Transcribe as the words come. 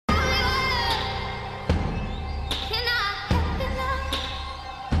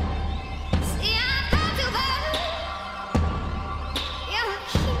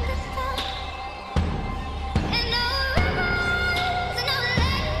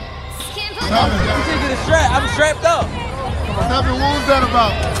You should get a strap. I'm strapped up. What's happening? What was that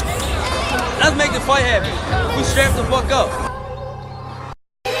about? Let's make the fight happen. We strapped the fuck up.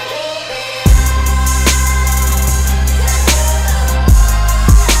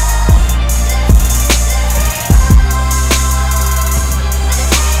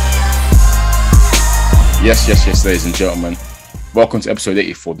 Yes, ladies and gentlemen. Welcome to episode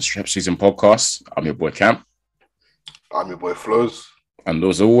 84 of the Strap Season Podcast. I'm your boy Camp. I'm your boy Flows. And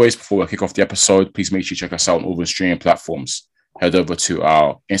as always, before we kick off the episode, please make sure you check us out on all the streaming platforms. Head over to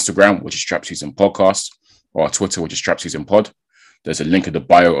our Instagram, which is Strap Season Podcast, or our Twitter, which is Strap Season Pod. There's a link in the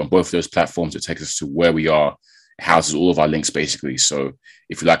bio on both of those platforms that takes us to where we are. It houses all of our links, basically. So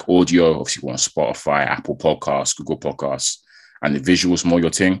if you like audio, obviously we're on Spotify, Apple Podcasts, Google Podcasts, and the visuals more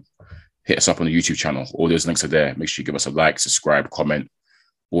your thing, hit us up on the YouTube channel. All those links are there. Make sure you give us a like, subscribe, comment,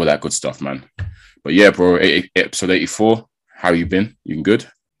 all that good stuff, man. But yeah, bro, episode 84. How you been? You been good?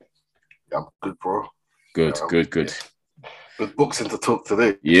 Yeah, I'm good, bro. Good. Good boxing to talk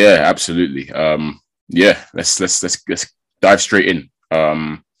today. Yeah, absolutely. Let's dive straight in.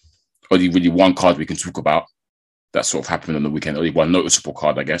 Only really one card we can talk about that sort of happened on the weekend. Only one noticeable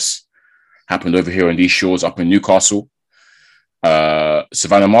card, I guess, happened over here on these shores up in Newcastle.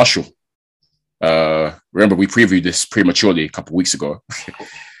 Savannah Marshall. Remember, we previewed this prematurely a couple of weeks ago.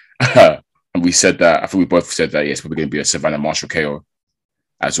 And we said that, I think we both said that, yes, probably going to be a Savannah Marshall KO,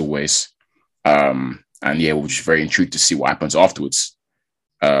 as always. And yeah, we were just very intrigued to see what happens afterwards.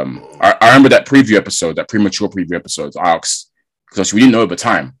 I remember that preview episode, that premature preview episode, I asked, because we didn't know at the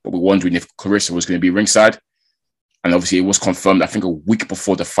time, but we were wondering if Claressa was going to be ringside. And obviously it was confirmed, I think a week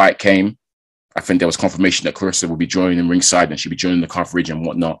before the fight came. I think there was confirmation that Claressa would be joining ringside and she'd be joining the coverage and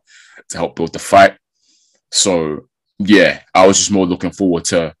whatnot to help build the fight. So yeah, I was just more looking forward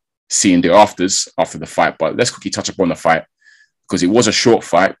to seeing the afters after the fight. But let's quickly touch upon the fight because it was a short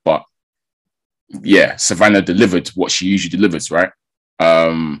fight, but yeah, Savannah delivered what she usually delivers, right?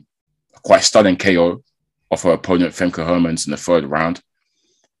 Quite stunning KO of her opponent, Femke Hermans, in the third round.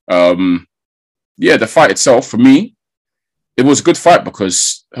 Yeah, the fight itself, for me, it was a good fight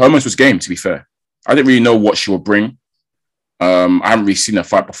because Hermans was game, to be fair. I didn't really know what she would bring. I haven't really seen her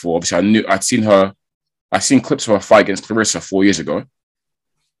fight before. Obviously, I'd seen clips of her fight against Claressa 4 years ago.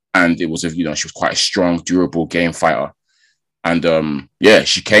 And it was, she was quite a strong, durable game fighter. And yeah,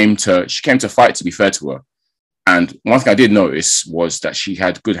 she came to fight, to be fair to her. And one thing I did notice was that she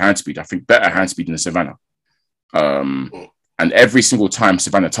had good hand speed. I think better hand speed than Savannah. And every single time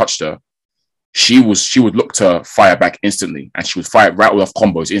Savannah touched her, she would look to fire back instantly, and she would rattle off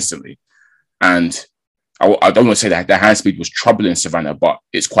combos instantly. And I don't want to say that the hand speed was troubling Savannah, but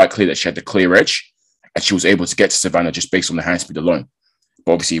it's quite clear that she had the clear edge, and she was able to get to Savannah just based on the hand speed alone.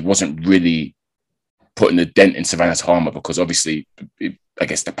 But obviously, it wasn't really putting a dent in Savannah's armor because obviously, I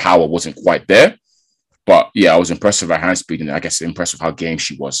guess the power wasn't quite there. But yeah, I was impressed with her hand speed, and I guess impressed with how game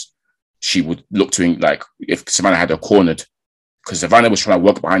she was. She would look to, like, if Savannah had her cornered, because Savannah was trying to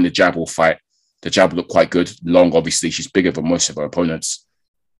work behind the jab all fight. The jab looked quite good. Long, obviously, she's bigger than most of her opponents.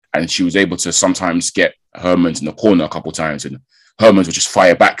 And she was able to sometimes get Hermans in the corner a couple of times, and Hermans would just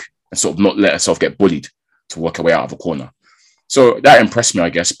fire back and sort of not let herself get bullied to work her way out of the corner. So that impressed me, I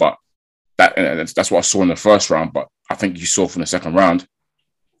guess, but that's what I saw in the first round. But I think you saw from the second round,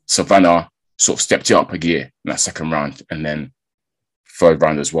 Savannah sort of stepped it up a gear in that second round, and then third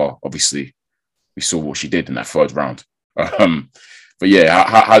round as well. Obviously, we saw what she did in that third round. But yeah,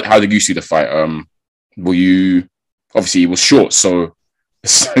 how did you see the fight? Were you, obviously it was short, so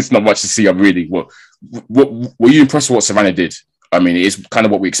it's not much to see. Really, what were you impressed with what Savannah did? I mean, it is kind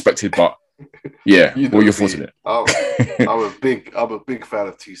of what we expected, but yeah, what were your thoughts on it? I'm a big fan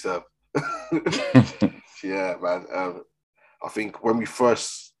of T-Sav. Yeah, man. I think when we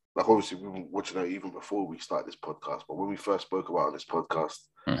first, like, obviously we were watching her even before we started this podcast, but when we first spoke about it on this podcast,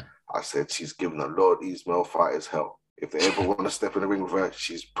 I said she's given a lot of these male fighters hell. If they ever want to step in the ring with her,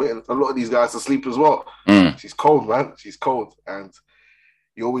 she's putting a lot of these guys to sleep as well. She's cold, man. She's cold. And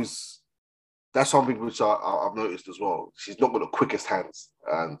you always, that's something which I've noticed as well. She's not got the quickest hands.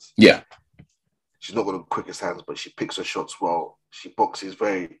 And yeah, she's not got the quickest hands, but she picks her shots well. She boxes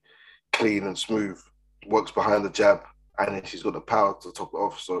very clean and smooth, works behind the jab, and then she's got the power to top it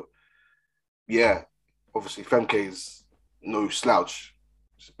off. So, yeah, obviously Femke is no slouch.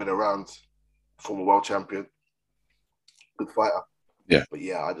 She's been around, former world champion, good fighter. Yeah. But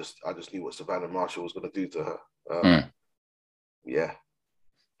yeah, I just knew what Savannah Marshall was going to do to her. Yeah.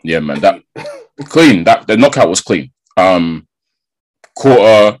 Yeah, man. That clean. The knockout was clean. Caught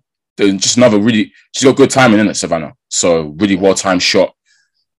her. Just another really. She's got good timing in it, Savannah. So really well timed shot.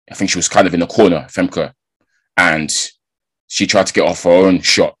 I think she was kind of in the corner, Femke, and she tried to get off her own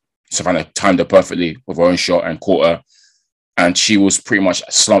shot Savannah timed her perfectly with her own shot and caught her. And she was pretty much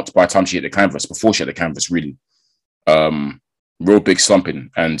slumped by the time she hit the canvas, before she hit the canvas, really. Real big slumping.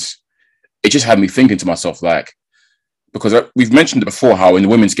 And it just had me thinking to myself, like, because we've mentioned it before, how in the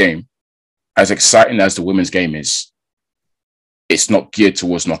women's game, as exciting as the women's game is, it's not geared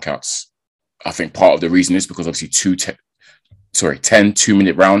towards knockouts. I think part of the reason is because obviously 10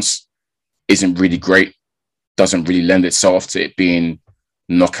 2-minute rounds isn't really great, doesn't really lend itself to it being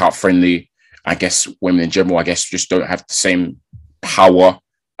knockout friendly. I guess women in general, I guess, just don't have the same power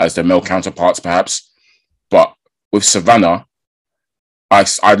as their male counterparts, perhaps. But with Savannah,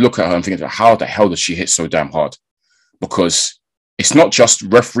 I look at her and think, how the hell does she hit so damn hard? Because it's not just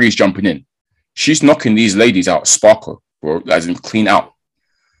referees jumping in. She's knocking these ladies out sparkle, bro, as in clean out.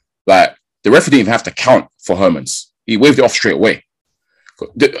 Like, the referee didn't even have to count for Hermans. He waved it off straight away.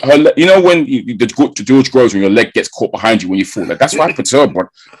 You know when the George Groves, when your leg gets caught behind you when you fall, like that's what happened to her, bro.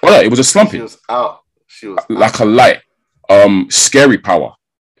 It was a slumping. She was out. Like a light. Scary power.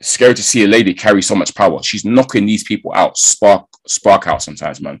 Scary to see a lady carry so much power. She's knocking these people out, spark out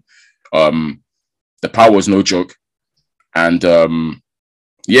sometimes, man. The power is no joke. And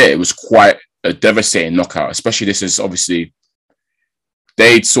it was quite a devastating knockout, especially this is obviously,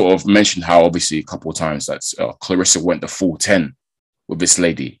 they'd sort of mentioned how obviously a couple of times that Claressa went the full 10 with this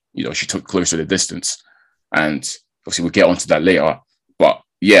lady. You know, she took Claressa the distance, and obviously we'll get onto that later. But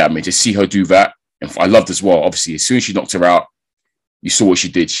yeah, I mean, to see her do that, and I loved as well, obviously, as soon as she knocked her out, you saw what she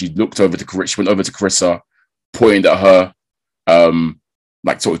did. She looked over to Claressa, she went over to Claressa, pointed at her,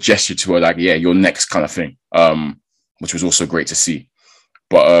 like sort of gestured to her, like, yeah, you're next kind of thing, which was also great to see.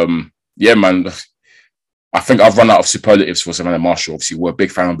 But yeah, man, I think I've run out of superlatives for Savannah Marshall. Obviously, we're a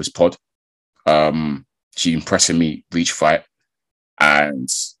big fan of this pod. She impressing me each fight. And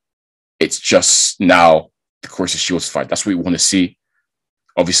it's just now the Claressa Shields fight. That's what we want to see.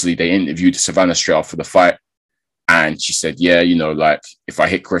 Obviously, they interviewed Savannah straight after the fight. And she said, yeah, you know, like, if I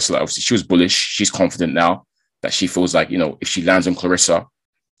hit Claressa, like, obviously she was bullish. She's confident now that she feels like, you know, if she lands on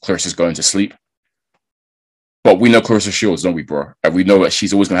Claressa's going to sleep. But we know Claressa Shields, don't we, bro? And we know that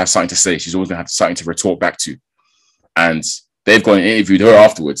she's always going to have something to say. She's always going to have something to retort back to. And they've gone and interviewed her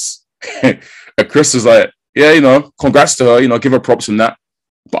afterwards. And Claressa's like, yeah, you know, congrats to her, you know, give her props on that.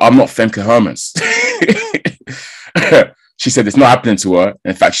 But I'm not Femke Hermans. She said it's not happening to her.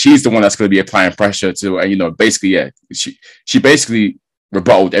 In fact, she's the one that's going to be applying pressure to her. And, you know, basically, yeah, she basically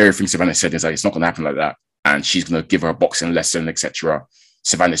rebutted everything Savannah said. It's like, it's not going to happen like that. And she's going to give her a boxing lesson, etc.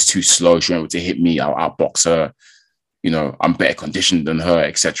 Savannah's too slow. She won't be able to hit me. I'll outbox her. You know, I'm better conditioned than her,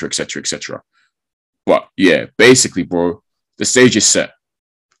 etc., etc., etc. But yeah, basically, bro, the stage is set.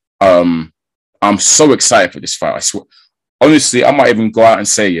 I'm so excited for this fight. I swear. Honestly, I might even go out and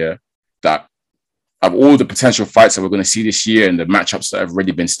say, yeah, that of all the potential fights that we're going to see this year and the matchups that have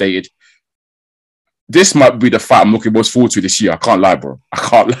already been stated, this might be the fight I'm looking most forward to this year. I can't lie, bro. I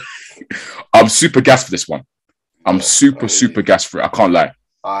can't lie. I'm super gassed for this one. I'm super gassed for it. I can't lie.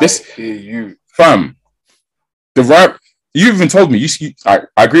 I hear you. Fam, you even told me, I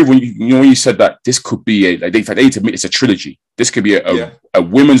agree when you said that this could be they need to admit it's a trilogy. This could be a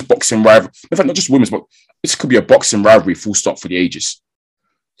women's boxing rivalry. In fact, not just women's, but this could be a boxing rivalry full stop for the ages.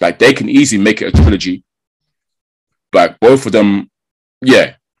 Like, they can easily make it a trilogy. Like, both of them,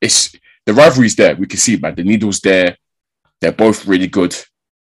 yeah, it's the rivalry's there. We can see, man. The needle's there. They're both really good.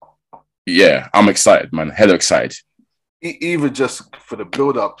 Yeah, I'm excited, man. Hella excited. Even just for the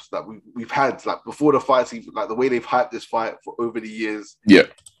build-ups that we've had, like before the fights, even like the way they've hyped this fight for over the years. Yeah,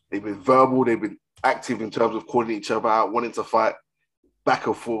 they've been verbal, they've been active in terms of calling each other out, wanting to fight, back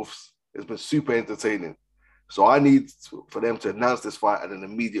and forths. It's been super entertaining. So I need for them to announce this fight and an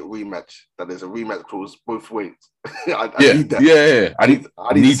immediate rematch. That there's a rematch clause both ways. I need that. Yeah. I need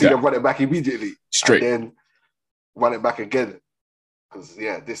to see them run it back immediately, straight, and then run it back again. Because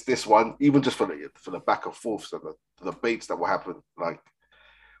yeah, this one, even just for the back and forths and the debates that will happen, like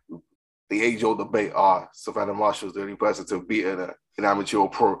the age-old debate: Savannah Marshall's the only person to beat an amateur or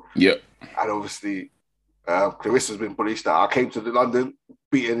pro. Yeah, and obviously Claressa's been bullish that I came to London,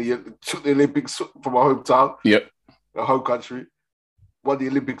 took the Olympics from my hometown, my home country, won the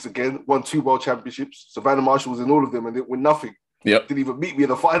Olympics again, won 2 world championships. Savannah Marshall was in all of them and didn't win nothing. Yep, didn't even beat me in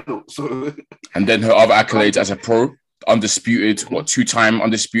the final. So, and then her other accolades as a pro. Undisputed, 2-time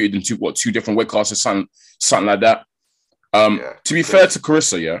undisputed in 2 different weight classes, something like that. To be fair to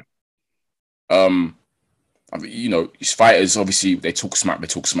Claressa, I mean, you know, these fighters obviously they talk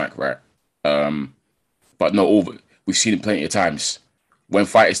smack, right? But not all. We've seen it plenty of times. When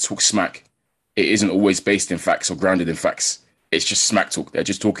fighters talk smack, it isn't always based in facts or grounded in facts. It's just smack talk. They're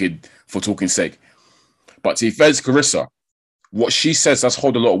just talking for talking's sake. But to be fair to Claressa, what she says does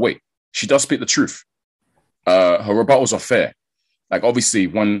hold a lot of weight. she does speak the truth. Her rebuttals are fair. Like, obviously,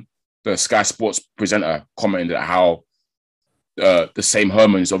 when the Sky Sports presenter commented at how the same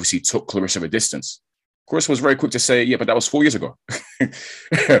Hermans obviously took Claressa a distance, Claressa was very quick to say, yeah, but that was 4 years ago.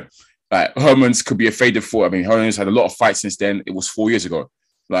 Like, Hermans could be a faded four. I mean, Hermans had a lot of fights since then. It was 4 years ago.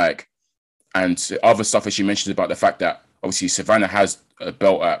 Like, and other stuff that she mentioned about the fact that obviously Savannah has a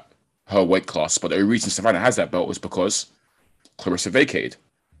belt at her weight class, but the only reason Savannah has that belt was because Claressa vacated.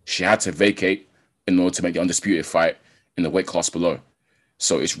 She had to vacate in order to make the undisputed fight in the weight class below.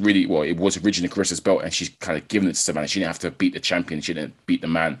 So it's really, well, it was originally Claressa's belt, and she's kind of given it to Savannah. She didn't have to beat the champion. She didn't beat the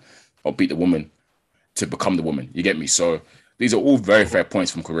man or beat the woman to become the woman. You get me? So these are all very fair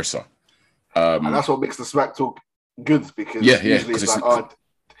points from Claressa. And that's what makes the smack talk good, because usually it's like,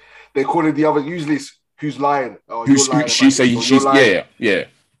 they call it the other, usually it's who's lying. Or she's lying. Yeah.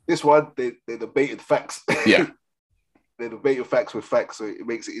 This one, they debated facts. Yeah. They debated facts with facts, so it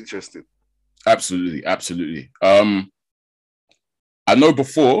makes it interesting. Absolutely. I know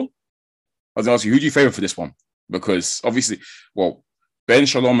before, I was going to ask you, who do you favor for this one? Because obviously, well, Ben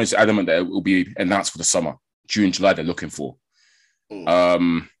Shalom is adamant that it will be announced for the summer. June, July, they're looking for.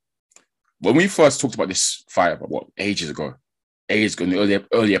 When we first talked about this fight, ages ago, in the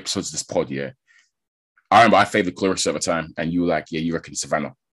early episodes of this pod, yeah, I remember I favored Claressa at the time, and you were like, yeah, you reckon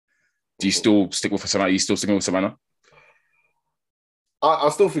Savannah. Do you still stick with Savannah? Are you still sticking with Savannah? I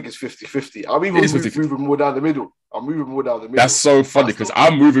still think it's 50-50. I'm even moving more down the middle. That's so funny, because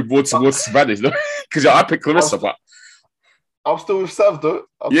I'm moving more towards Savannah, because I picked Claressa, but I'm still with Sav, though.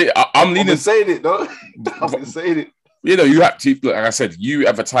 I'm leaning. I've been saying it, though. I've been saying it. You know, you have to, like I said, you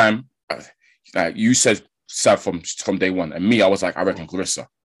at the time, you said Sav from day one, and me, I was like, I reckon Claressa.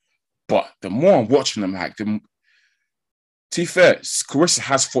 But the more I'm watching them, like, to be fair, Claressa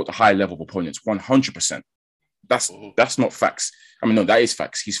has fought the high level of opponents, 100%. That's not facts. I mean, no, that is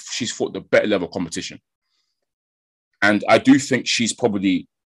facts. She's fought the better level competition. And I do think she's probably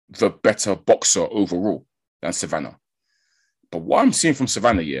the better boxer overall than Savannah. But what I'm seeing from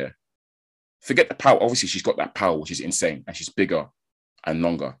Savannah, yeah, forget the power. Obviously, she's got that power, which is insane, and she's bigger and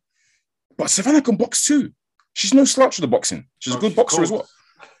longer. But Savannah can box too. She's no slouch with the boxing. She's a good boxer as well.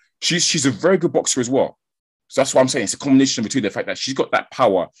 She's a very good boxer as well. So that's what I'm saying. It's a combination of the two. The fact that she's got that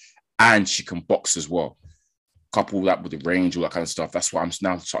power and she can box as well. Couple that with the range, all that kind of stuff. That's why I'm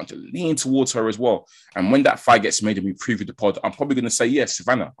now starting to lean towards her as well. And when that fight gets made and we preview the pod, I'm probably going to say, yes,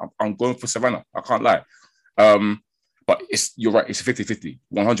 Savannah. I'm going for Savannah. I can't lie. But you're right. It's a 50-50,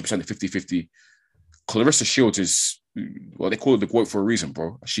 100% a 50-50. Claressa Shields is, well, they call it the GOAT for a reason,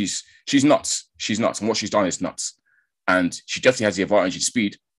 bro. She's nuts. She's nuts. And what she's done is nuts. And she definitely has the advantage in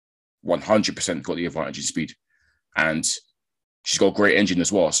speed. 100% got the advantage in speed. And she's got a great engine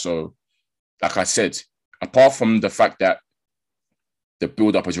as well. So, like I said, apart from the fact that the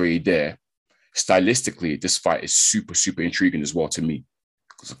build-up is already there, stylistically, this fight is super, super intriguing as well to me.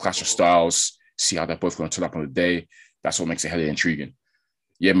 It's a clash of styles, see how they're both going to turn up on the day. That's what makes it hella intriguing.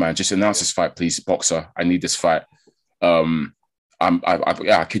 Yeah, man, just announce this fight, please, boxer. I need this fight.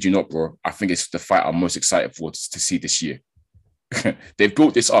 I kid you not, bro. I think it's the fight I'm most excited for to see this year. They've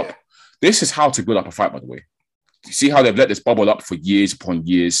built this up. Yeah. This is how to build up a fight, by the way. You see how they've let this bubble up for years upon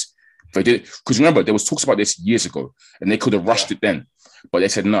years. They did, because remember, there was talks about this years ago, and they could have rushed it then. But they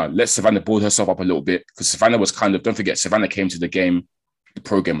said, no, let Savannah build herself up a little bit, because Savannah was kind of, don't forget, Savannah came to the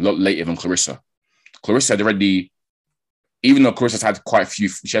pro game a lot later than Claressa. Claressa had already, even though Clarissa's had quite a few,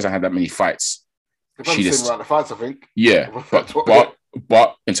 she hasn't had that many fights. She just around the fights, I think. Yeah,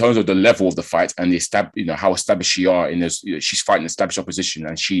 but in terms of the level of the fight and the how established she are in this, she's fighting established opposition,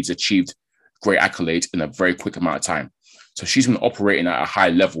 and she's achieved great accolades in a very quick amount of time. So she's been operating at a high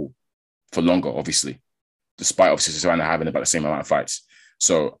level for longer, obviously, despite obviously Savannah having about the same amount of fights.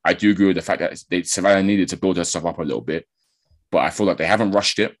 So I do agree with the fact that Savannah needed to build herself up a little bit, but I feel like they haven't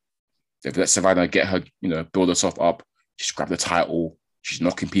rushed it. They've let Savannah get her, build herself up. She's grabbed the title. She's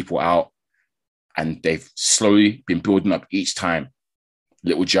knocking people out. And they've slowly been building up each time.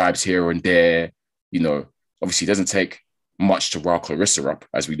 Little jibes here and there. Obviously it doesn't take much to rile Claressa up,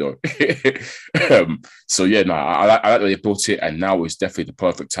 as we know. So yeah, no, I like that they built it, and now is definitely the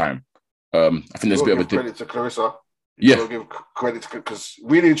perfect time. I think there's a bit of a credit to Claressa. Yeah, give credit because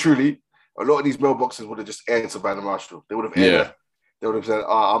really and truly, a lot of these mailboxes would have just aired Savannah Marshall. They would have aired her. They would have said,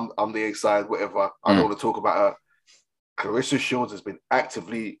 I'm the A side, whatever. I don't want to talk about her. Claressa Shields has been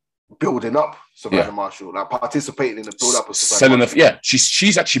actively building up Savannah Marshall, like participating in the build up of Savannah Marshall.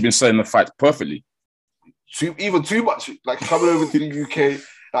 She's actually been selling the fight perfectly. Even too much, like coming over to the UK,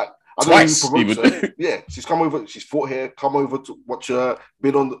 like I twice, don't even promote her. Yeah, she's come over. She's fought here. Come over to watch her.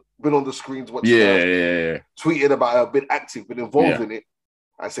 Been on the screens. Watch her. Tweeted about her. Been active. Been involved in it.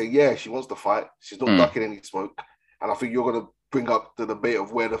 and say, yeah, she wants to fight. She's not ducking any smoke. And I think you're going to bring up the debate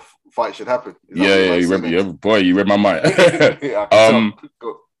of where the fight should happen. Yeah, boy, you read my mind.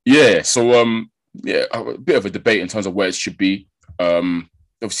 Yeah, so a bit of a debate in terms of where it should be.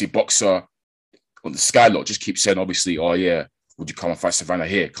 Obviously, Boxer on the Skylot just keeps saying, obviously, oh yeah, would you come and fight Savannah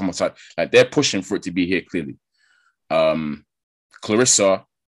here? Come on, like they're pushing for it to be here clearly. Clarissa,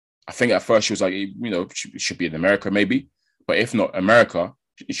 I think at first she was like, she should be in America maybe, but if not America,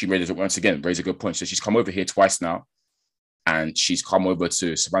 she raises it once again, raise a good point. So she's come over here twice now, and she's come over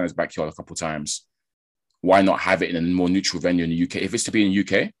to Savannah's backyard a couple of times. Why not have it in a more neutral venue in the UK? If it's to be in the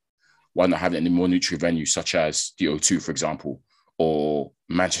UK, why not have it in a more neutral venue, such as the O2, for example, or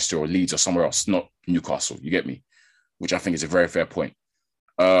Manchester or Leeds or somewhere else, not Newcastle, you get me? Which I think is a very fair point.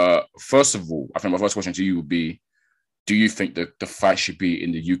 First of all, I think my first question to you would be, do you think that the fight should be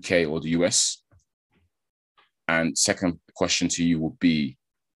in the UK or the US? And second question to you would be,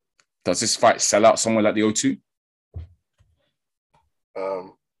 does this fight sell out somewhere like the O2?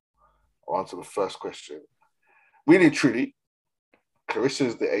 I'll answer the first question. Really, truly, Clarissa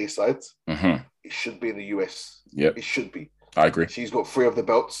is the A side. Mm-hmm. It should be in the US. Yeah, it should be. I agree. She's got 3 of the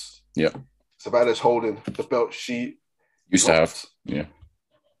belts. Yeah. Savannah's holding the belt she used to have. Yeah.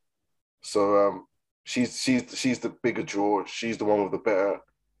 So she's the bigger draw. She's the one with the better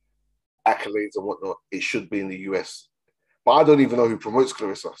accolades and whatnot. It should be in the US. But I don't even know who promotes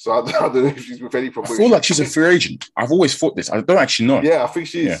Clarissa. So I don't know if she's with any promotion. I feel like she's a free agent. I've always thought this. I don't actually know. Yeah, I think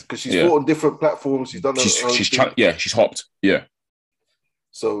she is. Because she's fought on different platforms. She's done she's hopped. Yeah.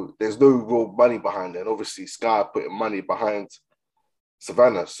 So there's no real money behind it. And obviously Sky putting money behind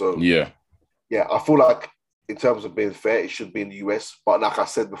Savannah. So yeah, I feel like in terms of being fair, it should be in the US. But like I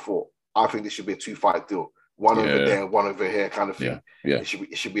said before, I think this should be a 2-fight deal. One over there, one over here kind of thing. Yeah.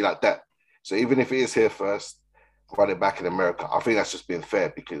 It should be like that. So even if it is here first, run it back in America, I think that's just being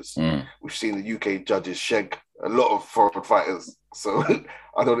fair because we've seen the UK judges shag a lot of foreign fighters. So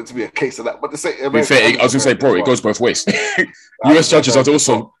I don't want it to be a case of that. But to say, I was going to say, bro, it goes both ways. US judges are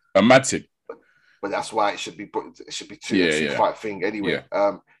also a mad thing. But that's why it should be 2-fight thing anyway.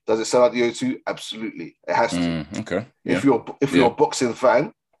 Yeah. Does it sell out the O2? Absolutely, it has to. Okay. If you're a boxing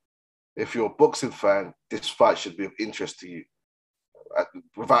fan, this fight should be of interest to you.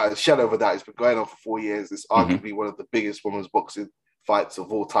 Without a shadow of a doubt, it's been going on for 4 years. It's arguably one of the biggest women's boxing fights of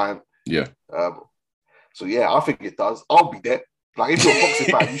all time. Yeah. So yeah, I think it does. I'll be there. Like if you're a boxing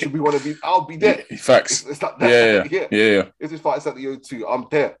fan, you should be one of these. I'll be there. Facts. It's like that. Yeah. If this fight's at the O2, I'm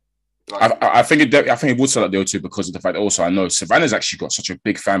there. Like, I think it would sell at the O2 because of the fact that also I know Savannah's actually got such a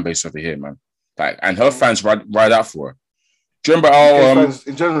big fan base over here, man. Like, and her fans ride out for her. Do you remember our fans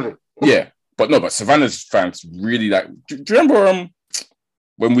in general? Yeah, but Savannah's fans really like. Do you remember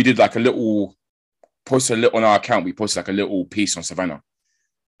when we did like posted on our account? We posted like a little piece on Savannah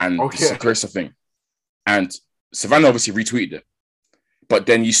and the Clarissa thing, and Savannah obviously retweeted it. But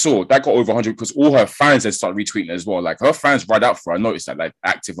then you saw that got over 100 because all her fans then started retweeting it as well. Like her fans ride out for her. I noticed that, like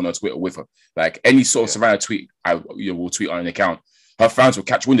active on her Twitter with her. Like any sort of Savannah tweet, will tweet on an account. Her fans will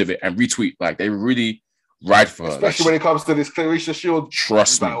catch wind of it and retweet. Like they really ride for her. Especially when it comes to this Clarissa Shield.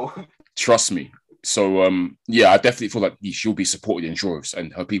 Trust me. So I definitely feel like she'll be supported in droves,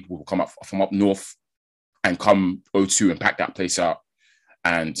 and her people will come up from up north and come O2 and pack that place out.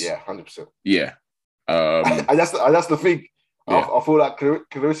 And 100%. Yeah. And that's the thing. Yeah. I feel like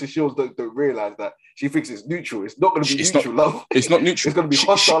Clarissa Shields don't realize that she thinks it's neutral. It's not going to be neutral, love. It's not neutral. It's going to be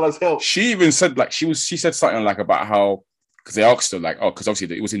hostile as hell. She even said she said something like about how, because they asked her because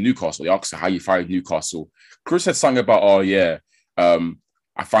obviously it was in Newcastle. They asked her how you fired Newcastle. Chris said something about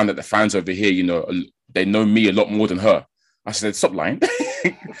I find that the fans over here, they know me a lot more than her. I said, stop lying.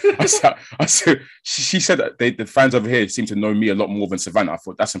 I said, she said that the fans over here seem to know me a lot more than Savannah. I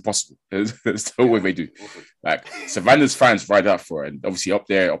thought that's impossible. There's no way they do. Like Savannah's fans ride out for her, and obviously up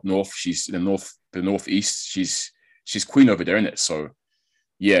north, she's in the northeast. She's queen over there, isn't it? So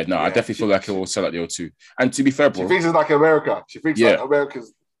I definitely feel like it will sell at the O2. And to be fair, bro, she thinks it's like America. She thinks like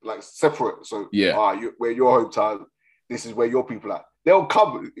America's like separate. So where your hometown, this is where your people are. They'll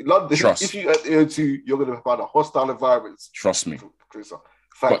come in London. Trust. If you at the O2, you're going to find a hostile environment. Trust me.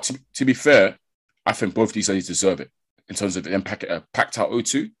 But to be fair, I think both these ladies deserve it in terms of them packed out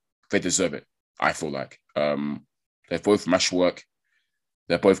O2. They deserve it. I feel like they've both mashed work.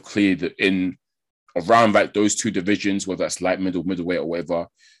 They're both cleared in around like those two divisions, whether that's light, middleweight, or whatever.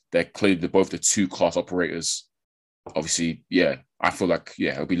 They're clearly both the 2-class operators. Obviously, I feel like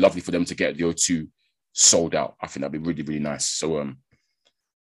it'll be lovely for them to get the O2 sold out. I think that'd be really, really nice. So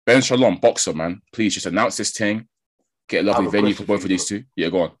Ben Shalom, boxer, man, please just announce this thing. Get a lovely venue for both of these two. Yeah,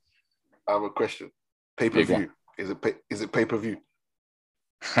 go on. I have a question. Pay-per-view. Is it pay-per-view?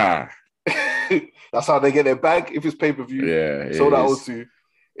 Ha. That's how they get their bag. If it's pay-per-view, Yeah. sold out O2.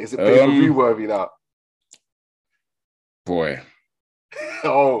 Is it pay-per-view worthy now? Boy.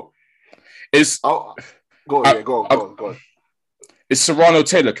 Oh. It's go on. It's Serrano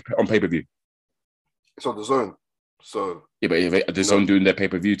Taylor on pay-per-view. It's on the Zone. So yeah, but the Zone doing their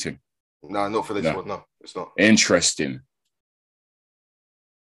pay-per-view thing. No, not for this one. No, it's not. Interesting.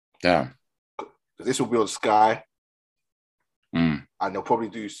 Damn. This will be on Sky. Mm. And they'll probably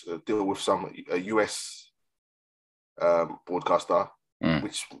deal with a US broadcaster,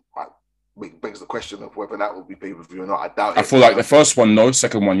 which begs the question of whether that will be pay-per-view or not. I doubt it. I feel like the first one, no.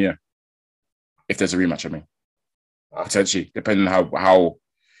 Second one, yeah. If there's a rematch, I mean. Potentially, depending on how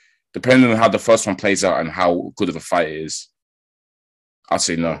the first one plays out and how good of a fight it is. I'd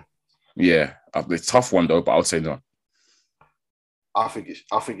say no. Yeah. It's a tough one though, but I would say no. I think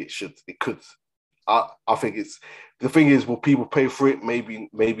it should. It could. I think it's the thing is, will people pay for it?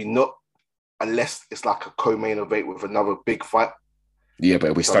 Maybe not, unless it's like a co-main event with another big fight. Yeah,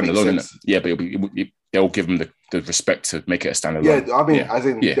 but it'll be standalone, isn't it? Yeah, but they'll give them the respect to make it a standalone. Yeah, I mean, as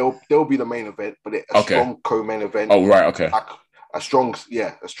in they'll be the main event, but a strong co-main event. Oh, right, okay. Like a strong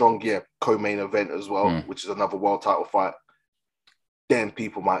co-main event as well, which is another world title fight. Then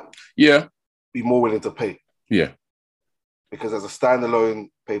people might be more willing to pay. Yeah. Because as a standalone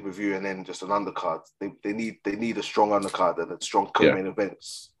pay-per-view and then just an undercard, they need a strong undercard and a strong co-main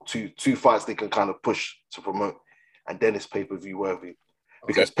events. Two fights they can kind of push to promote, and then it's pay-per-view worthy.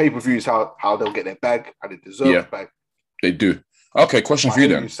 Because pay-per-view is how they'll get their bag, and they deserve the bag. They do. Okay, question for you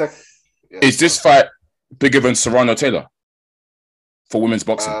then. Is this fight bigger than Serrano Taylor for women's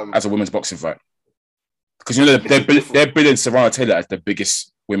boxing, as a women's boxing fight? Because you know they're billing Serrano Taylor as the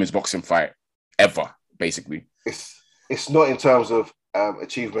biggest women's boxing fight ever, basically. It's not in terms of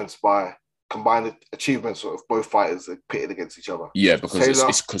achievements by combined achievements of both fighters pitted against each other. Yeah, because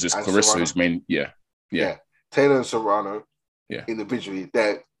it's Clarissa who's main. Yeah. Taylor and Serrano, individually,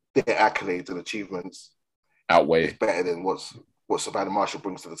 their accolades and achievements outweigh better than what Savannah Marshall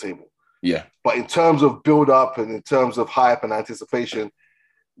brings to the table. Yeah, but in terms of build up and in terms of hype and anticipation,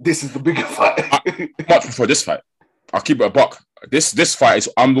 this is the bigger fight. I much prefer this fight. I'll keep it a buck. This fight is.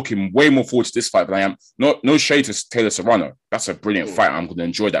 I'm looking way more forward to this fight than I am. No shade to Taylor Serrano. That's a brilliant fight. I'm going to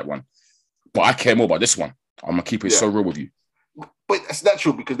enjoy that one. But I care more about this one. I'm going to keep it so real with you. But that's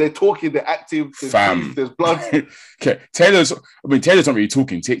natural because they're talking, they're active, there's blood. Okay, Taylor's not really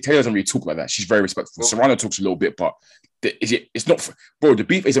talking. Taylor doesn't really talk like that. She's very respectful. Serrano talks a little bit, but it's not, bro. The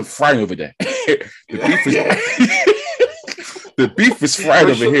beef isn't frying over there. The beef is frying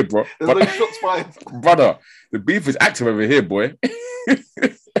over here, bro. There's no shots fired, brother. The beef is active over here, boy.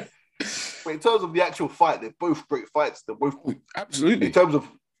 But in terms of the actual fight, they're both great fights. They're both absolutely. In terms of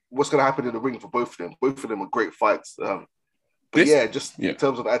what's going to happen in the ring for both of them are great fights. But in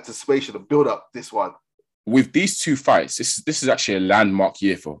terms of anticipation and build up, this one. With these two fights, this is actually a landmark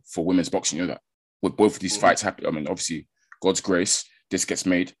year for women's boxing. You know that? With both of these fights happening, I mean, obviously, God's grace, this gets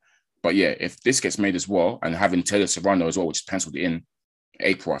made. But yeah, if this gets made as well, and having Taylor Serrano as well, which is penciled in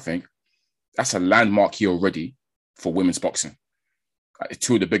April, I think, that's a landmark year already for women's boxing.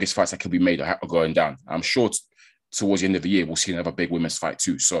 Two of the biggest fights that can be made are going down. I'm sure towards the end of the year, we'll see another big women's fight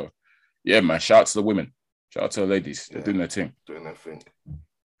too. So yeah, man, shout out to the women. Shout out to the ladies. They're doing their thing. Doing their thing.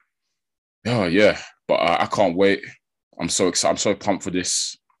 Oh, yeah. But I can't wait. I'm so excited. I'm so pumped for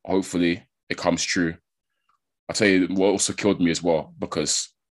this. Hopefully, it comes true. I'll tell you what also killed me as well, because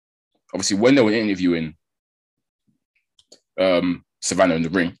obviously when they were interviewing Savannah in the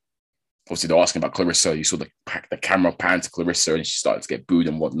ring, obviously they're asking about Clarissa. You saw the camera pan to Clarissa and she started to get booed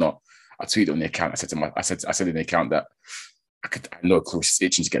and whatnot. I tweeted on the account. I said in the account that I know Clarissa's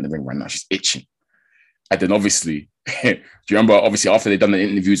itching to get in the ring right now. She's itching. And then obviously, do you remember, obviously after they'd done the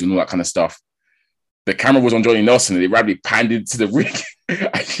interviews and all that kind of stuff, the camera was on Johnny Nelson and they rapidly panned into the ring.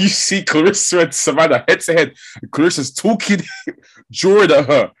 And you see Clarissa and Savannah head to head. Clarissa's talking, drawing at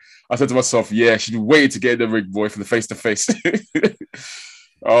her. I said to myself, yeah, she'd been waiting to get in the ring, boy, for the face-to-face.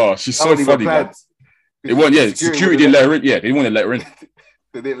 Oh, she's so funny, man. It wasn't, security didn't let her in. Yeah, they didn't want to let her in.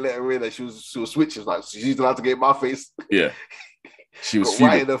 They didn't let her in and she was switching. Like, she's allowed to get in my face. Yeah. She was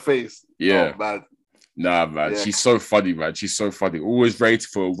right in her face. Yeah. Oh, man. Nah, man. Yeah. She's so funny, man. She's so funny. Always ready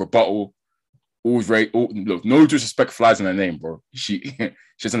for a rebuttal. Always ready. Look, no disrespect flies in her name, bro. She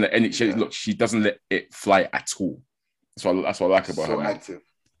doesn't let any. She doesn't let it fly at all. That's what I like about her. So active.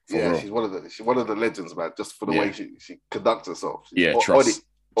 Yeah, she's one of the legends, man. Just for the way she conducts herself. Trust.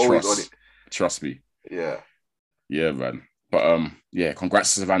 Always on it. Trust me. Yeah, man. But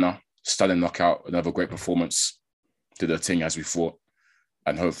congrats to Savannah. Stunning knockout. Another great performance. Did her thing as we thought.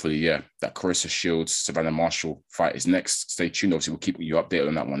 And hopefully, yeah, that Carissa Shields, Savannah Marshall fight is next. Stay tuned. Obviously, we'll keep you updated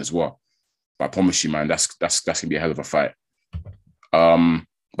on that one as well. But I promise you, man, that's gonna be a hell of a fight.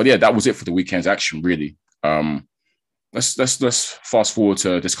 But yeah, that was it for the weekend's action, really. Let's fast forward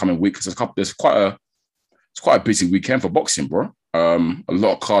to this coming week because it's quite a busy weekend for boxing, bro. A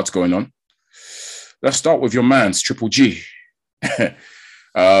lot of cards going on. Let's start with your man's Triple G.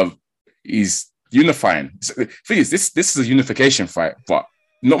 He's unifying. The thing is, this is a unification fight, but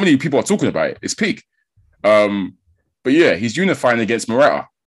not many people are talking about it. It's peak. But yeah, he's unifying against Murata.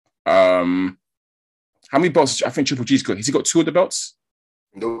 How many belts? I think Triple G's got. Has he got 2 of the belts?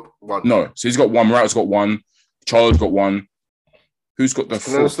 Nope, one. No. So he's got 1. Murata's got 1. Charles got 1. Who's got the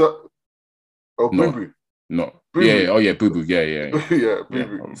 4? Oh, No. Boo Boo. No. Boo Yeah. Boo. Oh yeah. Boo Boo. Yeah. Yeah, Boo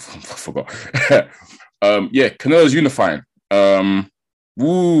Boo. I forgot. Yeah. Canelo's unifying.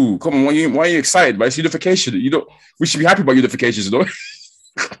 Woo! Come on. Why are you excited? But it's unification. We should be happy about unifications, you know.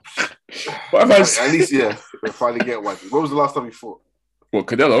 At least, yeah, we finally get one. When was the last time you fought? What,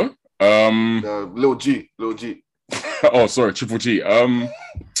 Canelo? Lil G. Oh, sorry, Triple G. It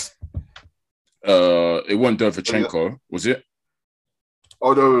wasn't Derevchenko, was it?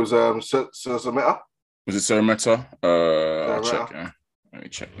 Oh no, it was Sermeta. Was it Sermeta? I'll Sermeta. check. Yeah. Let me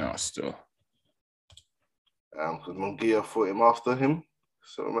check now. Still. Because Munguia fought him after him.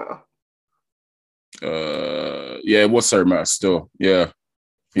 Sermeta. Yeah, it was Sermeta still. Yeah.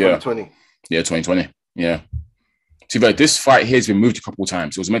 2020. Yeah, 2020. Yeah. See, like this fight here has been moved a couple of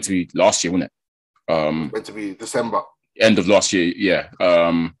times. It was meant to be last year, wasn't it? Meant to be December. End of last year, yeah.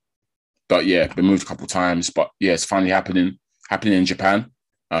 But yeah, been moved a couple of times. But yeah, it's finally happening in Japan.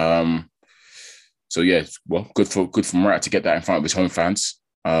 So yeah, well, good for Murata to get that in front of his home fans.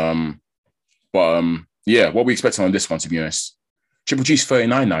 Yeah, what we expecting on this one, to be honest. Triple G's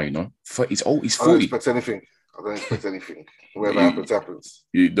 39 now, you know. He's old. He's 40. I don't expect anything. Whatever happens.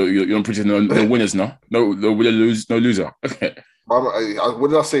 You don't predict no winners, no winner, no loser. What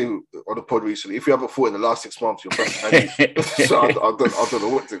did I say on the pod recently? If you haven't fought in the last 6 months, you're back. So I don't know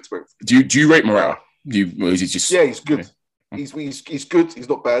what to expect. Do you rate Murata? Is it just? Yeah, he's good. He's good. He's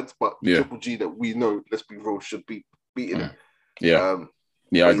not bad, but Yeah. Triple G that we know, let's be real, should be beating him. Yeah,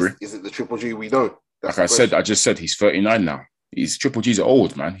 I agree. Is it the Triple G we know? That's I just said he's 39 now. Triple G's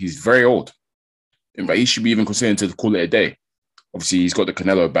old, man. He's very old. But he should be even considering to call it a day. Obviously, he's got the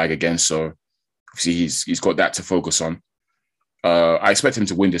Canelo bag again, so obviously he's got that to focus on. I expect him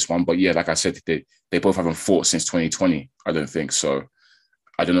to win this one, but yeah, like I said, they both haven't fought since 2020. I don't think so.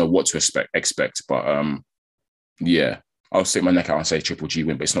 I don't know what to expect, but yeah, I'll stick my neck out and say Triple G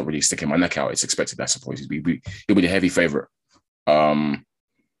win, but it's not really sticking my neck out. It's expected, I suppose. He'll be the heavy favorite. I'm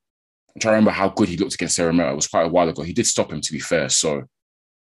trying to remember how good he looked against Sermeta. It was quite a while ago. He did stop him, to be fair. So,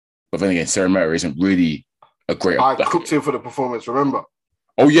 but then again, Sermeta isn't really a great. I cooked him for the performance. Remember?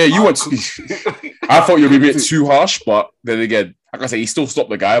 Oh yeah, you went. I thought you were a bit too harsh, but then again, like I say, he still stopped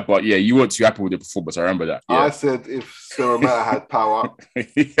the guy. But yeah, you weren't too happy with the performance. I remember that. Yeah. I said if Sermeta had power,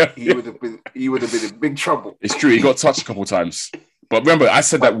 he would have been in big trouble. It's true. He got touched a couple of times. But remember, I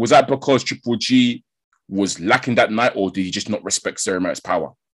said that was that because Triple G was lacking that night, or did he just not respect Sermeta's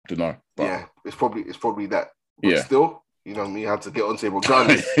power? I don't know. But, yeah, it's probably that. But still, you know, me had to get onto him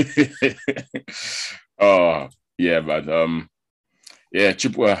regardless. Yeah, man. Yeah,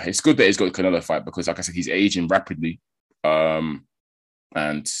 it's good that he's got a Canelo fight because, like I said, he's aging rapidly. And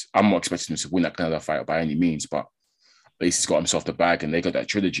I'm not expecting him to win that Canelo fight by any means, but at least he's got himself the bag and they got that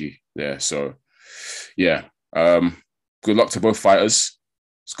trilogy there. So, yeah. Good luck to both fighters.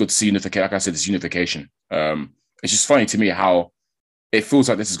 It's good to see unification. Like I said, it's unification. It's just funny to me how it feels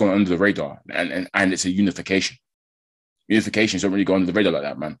like this has gone under the radar and it's a unification. Unifications don't really go under the radar like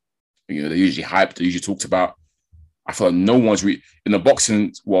that, man. You know, they're usually hyped, they're usually talked about. I feel like no one's in the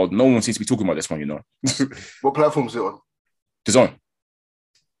boxing world, no one seems to be talking about this one, you know. What platform is it on? DAZN.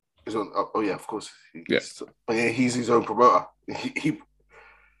 It's on. Oh yeah, of course. But yeah, he's his own promoter.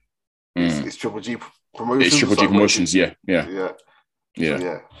 It's Triple G Promotions. It's Triple G Promotions, yeah. So,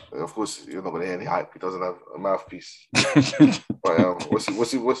 yeah. Of course, you're not going to hear any hype. He doesn't have a mouthpiece. But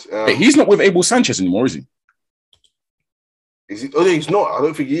he's not with Abel Sanchez anymore, is he? Is he? Oh, yeah, he's not. I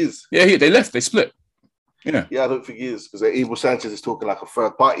don't think he is. Yeah, they left. They split. Yeah, I don't think he is because Abel Sanchez is talking like a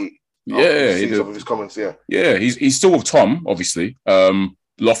third party. Yeah, some of his comments. Yeah, he's still with Tom, obviously.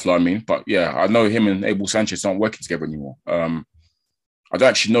 Loeffler, I mean, but yeah, I know him and Abel Sanchez aren't working together anymore. I don't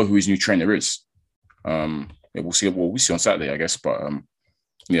actually know who his new trainer is. We'll see. Well, we'll see on Saturday, I guess. But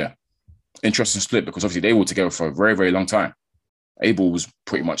yeah, interesting split because obviously they were together for a very, very long time. Abel was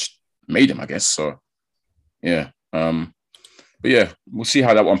pretty much made him, I guess. So yeah, but yeah, we'll see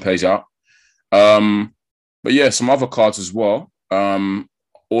how that one plays out. But yeah, some other cards as well.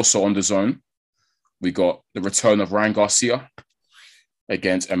 Also on the zone, we got the return of Ryan Garcia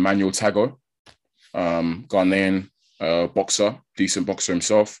against Emmanuel Tago, Ghanaian boxer, decent boxer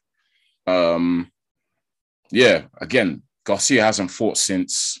himself. Yeah, again, Garcia hasn't fought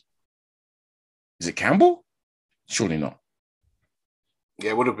since. Is it Campbell? Surely not.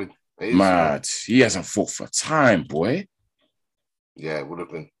 Yeah, it would have been. Mad. He hasn't fought for time, boy. Yeah, it would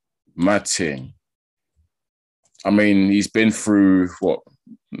have been. Mad thing. I mean, he's been through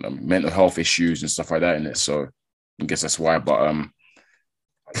mental health issues and stuff like that in it. So I guess that's why. But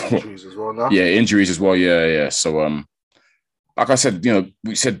injuries as well now. Yeah, injuries as well. Yeah. So like I said,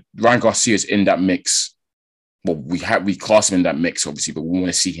 we said Ryan Garcia's in that mix. Well, we class him in that mix, obviously, but we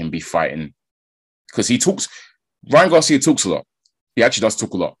want to see him be fighting because he talks. Ryan Garcia talks a lot. He actually does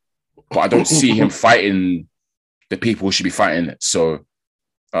talk a lot, but I don't see him fighting the people who should be fighting it. So,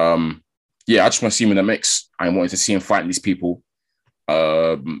 yeah, I just want to see him in the mix. I wanted to see him fighting these people.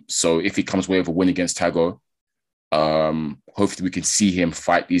 So if he comes away with a win against Tago, hopefully we can see him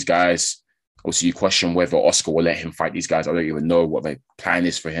fight these guys. Also, you question whether Oscar will let him fight these guys. I don't even know what the plan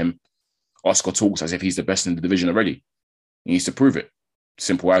is for him. Oscar talks as if he's the best in the division already. He needs to prove it.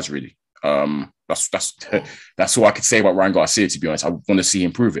 Simple as, really. That's all I could say about Ryan Garcia, to be honest. I want to see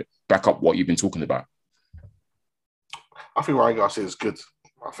him prove it. Back up what you've been talking about. I think Ryan Garcia is good.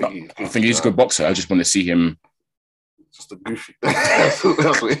 I think he's a good boxer. I just want to see him. Just a goofy. That's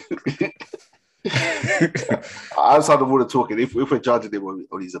what outside of all the talking, if we're judging him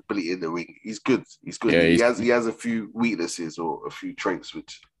on his ability in the ring, he's good. He's good. Yeah, he has a few weaknesses or a few traits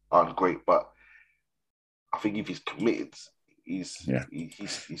which aren't great, but I think if he's committed, he's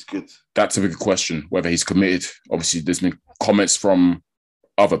good. That's a big question, whether he's committed. Obviously, there's been comments from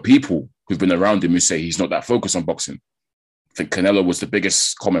other people who've been around him who say he's not that focused on boxing. I think Canelo was the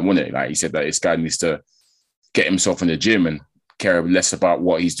biggest comment, wasn't it? Like he said that this guy needs to get himself in the gym and care less about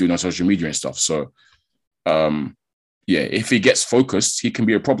what he's doing on social media and stuff. So, yeah, if he gets focused, he can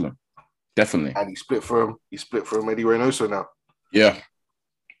be a problem. Definitely. And he split from Eddie Reynoso now. Yeah.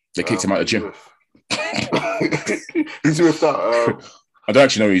 They kicked him out of the gym. He's with that. I don't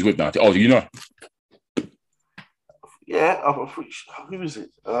actually know who he's with now. Oh, do you know? Yeah, who is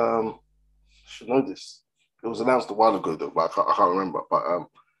it? I should know this. It was announced a while ago, though, but I can't remember. But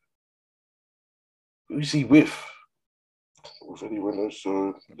who's he with? With Eddie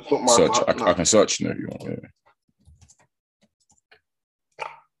Reynoso. It's not my search. I can search now if you want. Yeah.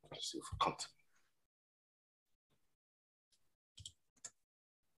 Let's see if I can't.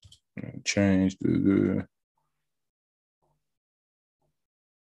 Change.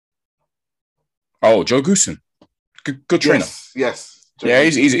 Oh, Joe Goosen. Good trainer. Yes. Yeah,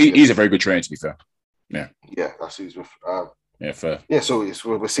 he's a very good trainer, to be fair. Yeah. Yeah, that's who he's with. Yeah, fair. Yeah, so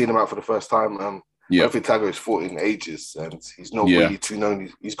we're seeing him out for the first time. I think Tago's fought in ages, and he's not really too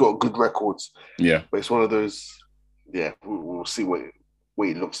known. He's got good records. Yeah. But it's one of those, we'll see what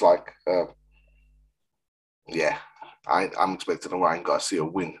he looks like. Yeah, I'm expecting a Ryan Garcia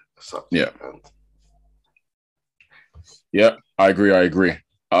win. So, yeah. Yeah, I agree.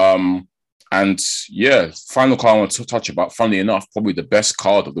 And yeah, final card I want to touch about, funnily enough, probably the best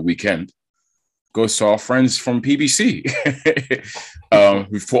card of the weekend goes to our friends from PBC.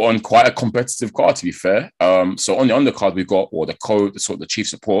 We've put on quite a competitive card, to be fair. So on the undercard, we've got, the chief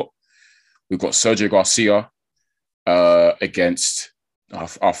support. We've got Sergio Garcia against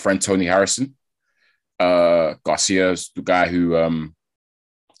our friend Tony Harrison. Garcia's the guy who,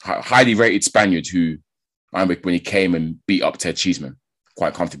 highly rated Spaniard who, I remember when he came and beat up Ted Cheeseman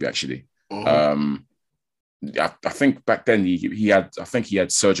quite comfortably, actually. Mm-hmm. I think back then he had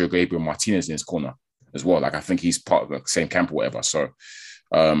Sergio Gabriel Martinez in his corner as well. Like I think he's part of the same camp or whatever. So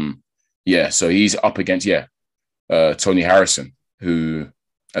so he's up against Tony Harrison, who,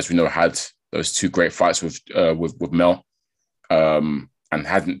 as we know, had those two great fights with Mel, and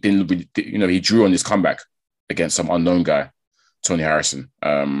he drew on his comeback against some unknown guy, Tony Harrison.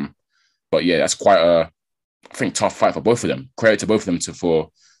 But yeah, that's quite a tough fight for both of them. Credit to both of them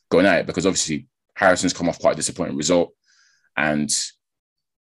for going at it, because obviously Harrison's come off quite a disappointing result, and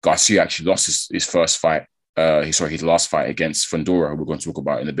Garcia actually lost his first fight. His last fight against Fundora, who we're going to talk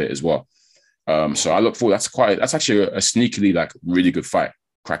about in a bit as well. So I look forward. That's actually a sneakily really good fight,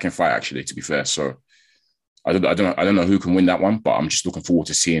 cracking fight actually, to be fair. So I don't know who can win that one, but I'm just looking forward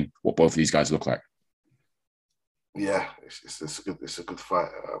to seeing what both of these guys look like. Yeah, it's a good fight.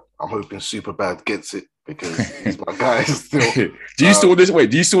 I'm hoping Superbad gets it because he's my guy still. Do you still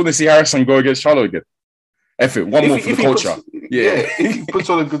want to see Harrison go against Charlo again? One more for the culture. If he puts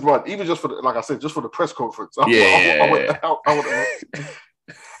on a good run, even just for the press conference. I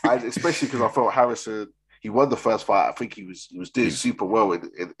want especially because I felt Harrison, he won the first fight. I think he was doing super well in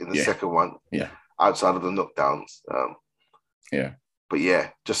the second one. Yeah. Outside of the knockdowns. Yeah. But yeah,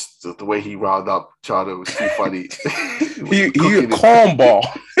 just the way he rounded up Charlo was too funny. he a calm ball.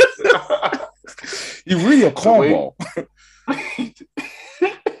 He really a calm ball.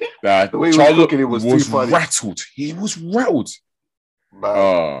 The way Charlo was too funny. Rattled. He was rattled.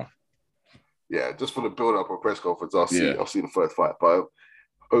 Yeah, just for the build-up of press conference, I'll see the third fight. But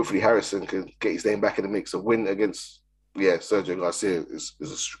hopefully Harrison can get his name back in the mix. A win against Sergio Garcia is a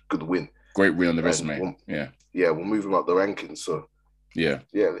good win. Great win on the resume. We'll move him up the rankings. So yeah.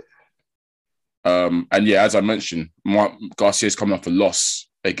 And as I mentioned, Garcia's coming off a loss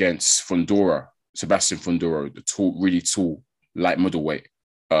against Fundora, Sebastian Fundora, the really tall light middleweight,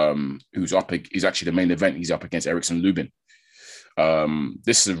 who's up. He's actually the main event. He's up against Erickson Lubin.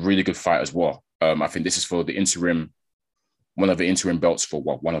 This is a really good fight as well. I think this is for the interim, one of the interim belts for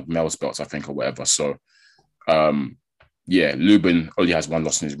one of Mel's belts, I think, or whatever. So, Lubin only has one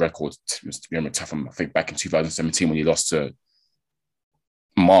loss in his record. It was Tough, I think, back in 2017 when he lost to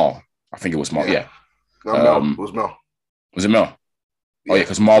Mal. I think it was Mal. Yeah. No, Mel. It was Mel. Was it Mel? Yeah. Oh yeah,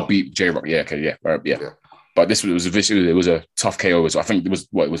 because Mal beat J-Rock. Yeah. Okay. Yeah. But this was a tough KO. So I think it was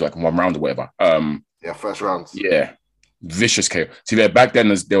like 1 round or whatever. First round. Yeah. Vicious KO. See, back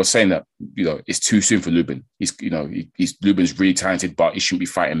then they were saying that it's too soon for Lubin. Lubin's really talented, but he shouldn't be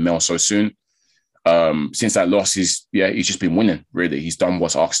fighting Mel so soon. Since that loss, he's just been winning. Really, he's done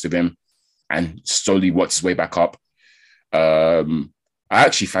what's asked of him, and slowly worked his way back up. I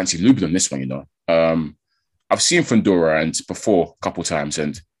actually fancy Lubin on this one. I've seen Fundora and before a couple times,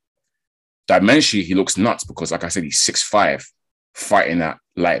 and dimensionally he looks nuts because, like I said, he's 6'5", fighting at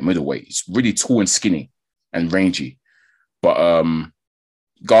light middleweight. He's really tall and skinny and rangy. But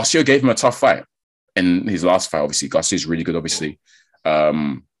Garcia gave him a tough fight in his last fight. Obviously, Garcia's really good, obviously,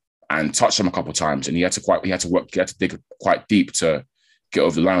 and touched him a couple of times. And he had to dig quite deep to get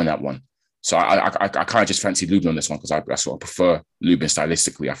over the line on that one. So I kind of just fancy Lubin on this one because I sort of prefer Lubin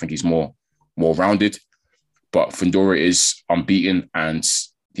stylistically. I think he's more rounded. But Fundora is unbeaten, and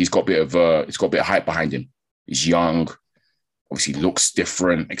he's got a bit of hype behind him. He's young, obviously looks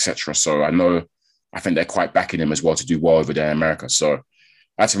different, etc. So I think they're quite backing him as well to do well over there in America. So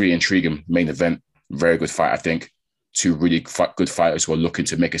that's a really intriguing main event. Very good fight, I think. Two really good fighters who are looking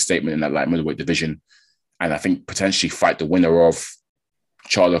to make a statement in that light middleweight division. And I think potentially fight the winner of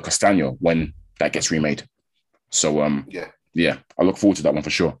Charlo Castaño when that gets remade. So, I look forward to that one for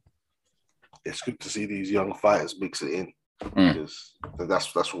sure. It's good to see these young fighters mix it in because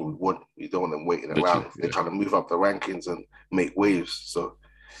that's what we want. We don't want them waiting around. They're trying to move up the rankings and make waves. So,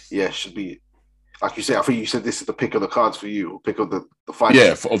 it should be. Like you said, I think you said this is the pick of the cards for you, pick of the fights.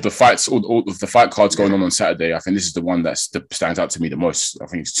 Yeah, of the fights, all of the fight cards going on Saturday, I think this is the one that stands out to me the most. I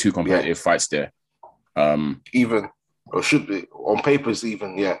think it's 2 competitive fights there. Even, or should be, on papers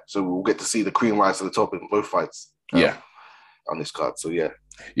even, So we'll get to see the cream rise to the top in both fights. On this card, so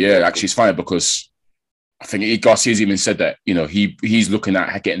actually it's funny because I think Garcia's even said that, he's looking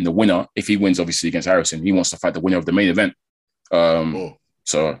at getting the winner. If he wins, obviously, against Harrison, he wants to fight the winner of the main event.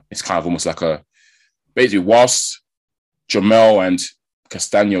 So it's kind of almost like basically, whilst Jamel and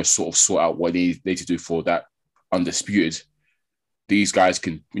Castaño sort of sort out what they need to do for that undisputed, these guys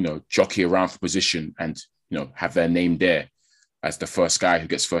can, jockey around for position and, have their name there as the first guy who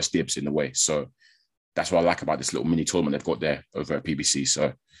gets first dibs in the way. So that's what I like about this little mini tournament they've got there over at PBC.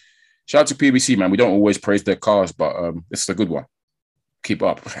 So shout out to PBC, man. We don't always praise their cars, but this is a good one. Keep it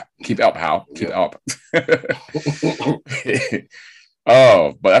up. Keep it up, Hal. Keep it up.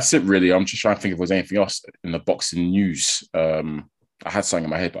 Oh, but that's it really. I'm just trying to think if there's anything else in the boxing news. I had something in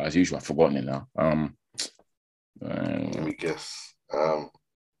my head, but as usual, I've forgotten it now. Let me guess.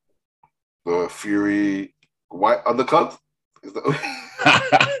 The Fury white undercut? Is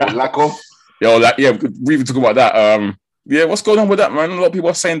that lack of? We even talk about that. What's going on with that, man? A lot of people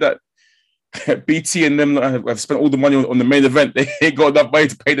are saying that BT and them have spent all the money on the main event. They ain't got enough money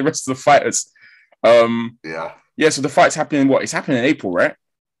to pay the rest of the fighters. So the fight's happening It's happening in April, right?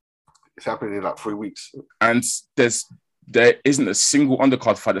 It's happening in like 3 weeks. And there isn't a single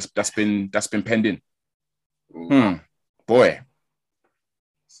undercard fight that's been pending. Boy.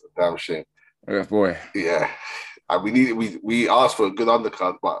 It's a damn shame. Boy. Yeah. We asked for a good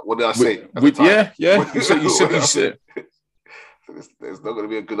undercard, but what did I say? You said. There's not going to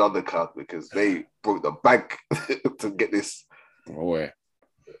be a good undercard because they broke the bank to get this. Boy.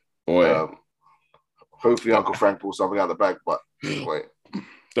 Hopefully Uncle Frank pulls something out of the bag, but wait.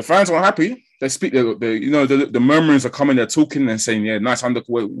 The fans aren't happy. They speak. The murmurings are coming. They're talking and saying, "Yeah, nice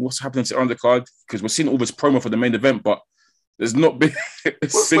undercard. What's happening to undercard?" Because we're seeing all this promo for the main event, but There's not been a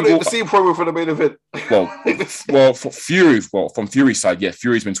But single. the same promo for the main event. Well, for Fury, from Fury's side, yeah,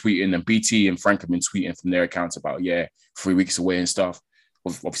 Fury's been tweeting, and BT and Frank have been tweeting from their accounts about 3 weeks away and stuff.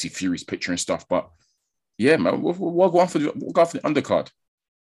 Obviously, Fury's picture and stuff, but yeah, man, we'll go for the undercard.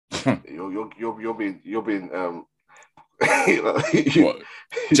 You're being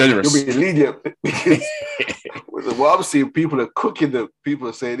generous. You're being lenient because what I'm seeing, people are cooking them. People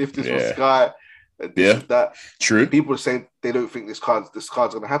are saying if this was Sky, this is that. True. People are saying they don't think this card's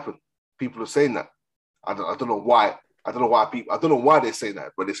going to happen. People are saying that. I don't know why. I don't know why they're saying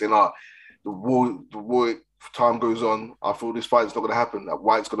that, but they're saying, the war time goes on. I feel this fight's not going to happen. That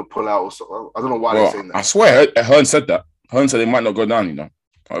White's going to pull out or something. I don't know why they're saying that. I swear, Hearn said that. Hearn said it might not go down.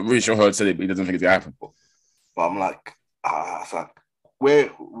 I'm really sure Hearn said it, but he doesn't think it's going to happen. But I'm like, it's like we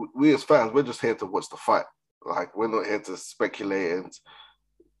as fans, we're just here to watch the fight. Like, we're not here to speculate and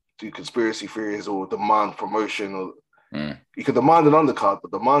do conspiracy theories or demand promotion. Or you can demand an undercard,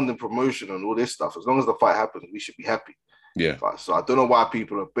 but demanding promotion and all this stuff, as long as the fight happens, we should be happy. Yeah. So I don't know why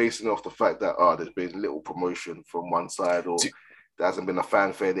people are basing it off the fact that there's been little promotion from one side, or there hasn't been a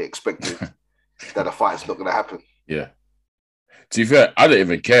fanfare they expected that a fight's not going to happen. Yeah. To be fair, I don't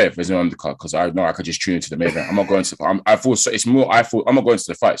even care if there's no undercard because I know I could just tune into the main event. I'm not going to. I'm not going to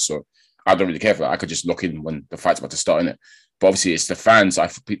the fight, so I don't really care for it. I could just lock in when the fight's about to start, innit? But obviously, it's the fans.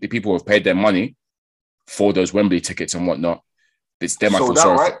 The people who have paid their money for those Wembley tickets and whatnot. It's them. I feel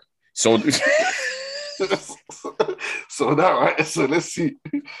sorry. Right? So that right. So let's see.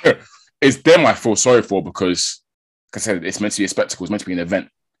 It's them I feel sorry for because, like I said, it's meant to be a spectacle. It's meant to be an event.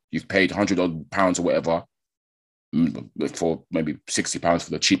 You've paid £100 or whatever for maybe £60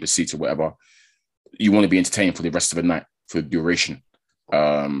 for the cheapest seats or whatever. You want to be entertained for the rest of the night for the duration,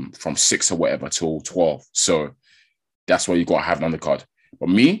 from 6 or whatever till 12. So that's why you got to have an undercard. But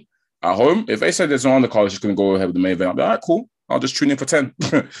me at home, if they said there's no undercard, it's just going to go ahead with the main event. I'll be like, all right, cool. I'll just tune in for 10.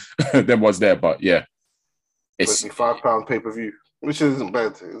 Then what's there? But yeah, it's £5 pay-per-view, which isn't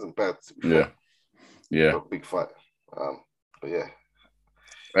bad. It isn't bad. Yeah. A big fight. But yeah.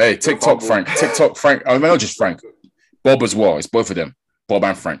 Hey, TikTok Frank. I mean, not just Frank. Bob as well. It's both of them. Bob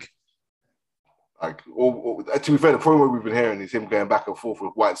and Frank. Like, to be fair, the promo we've been hearing is him going back and forth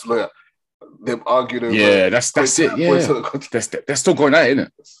with White's lawyer. Them arguing over. Yeah, that's it. Yeah, they're still going at it, isn't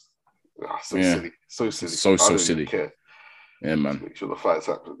it? Silly. So silly. So silly. Care. Yeah, man. Make sure the fight's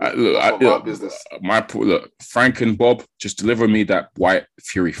happening. My business. Look, Frank and Bob just deliver me that White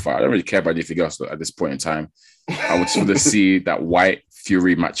Fury fight. I don't really care about anything else at this point in time. I would just want to see that White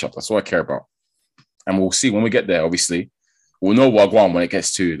Fury matchup. That's all I care about. And we'll see when we get there. Obviously, we'll know what going when it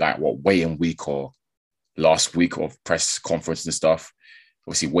gets to weigh-in week or last week of press conference and stuff.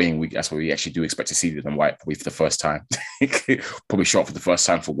 Obviously, weigh-in week. That's what we actually do expect to see them White probably for the first time. Probably shot for the first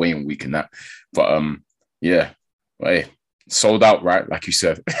time for weigh-in week and that. But yeah, hey, sold out, right? Like you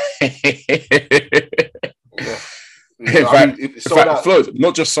said. Yeah. In fact, Flo,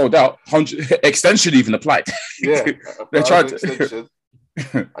 not just sold out, 100 extension even applied. Yeah, they tried to. Extension,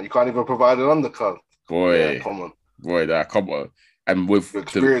 and you can't even provide an undercard. Boy, come on. Come on. And with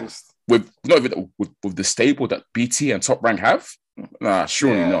experienced, with the stable that BT and Top Rank have,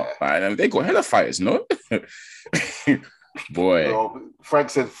 surely not. They got hella fighters, no? Boy, Frank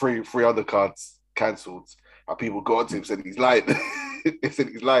said three undercards cancelled. And people got to him, said he's lied. They said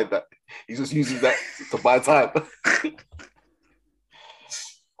he's lied, that he's just using that to buy time.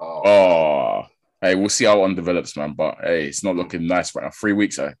 Hey, we'll see how one develops, man. But hey, it's not looking nice right now. 3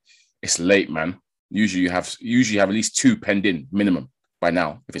 weeks, it's late, man. Usually you have at least 2 penned in minimum by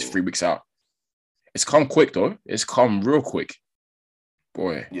now if it's 3 weeks out. It's come quick though. It's come real quick.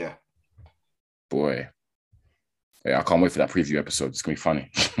 Boy. Yeah. Boy. Yeah, I can't wait for that preview episode. It's gonna be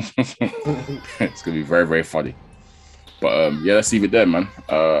funny. It's gonna be very, very funny. But yeah, let's leave it there, man.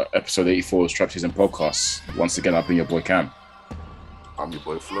 Episode 84 of Strap Season Podcast. Once again, I've been your boy Cam. I'm your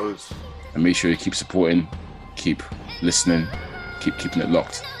boy Flows. And make sure you keep supporting, keep listening, keep keeping it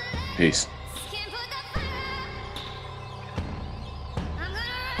locked. Peace.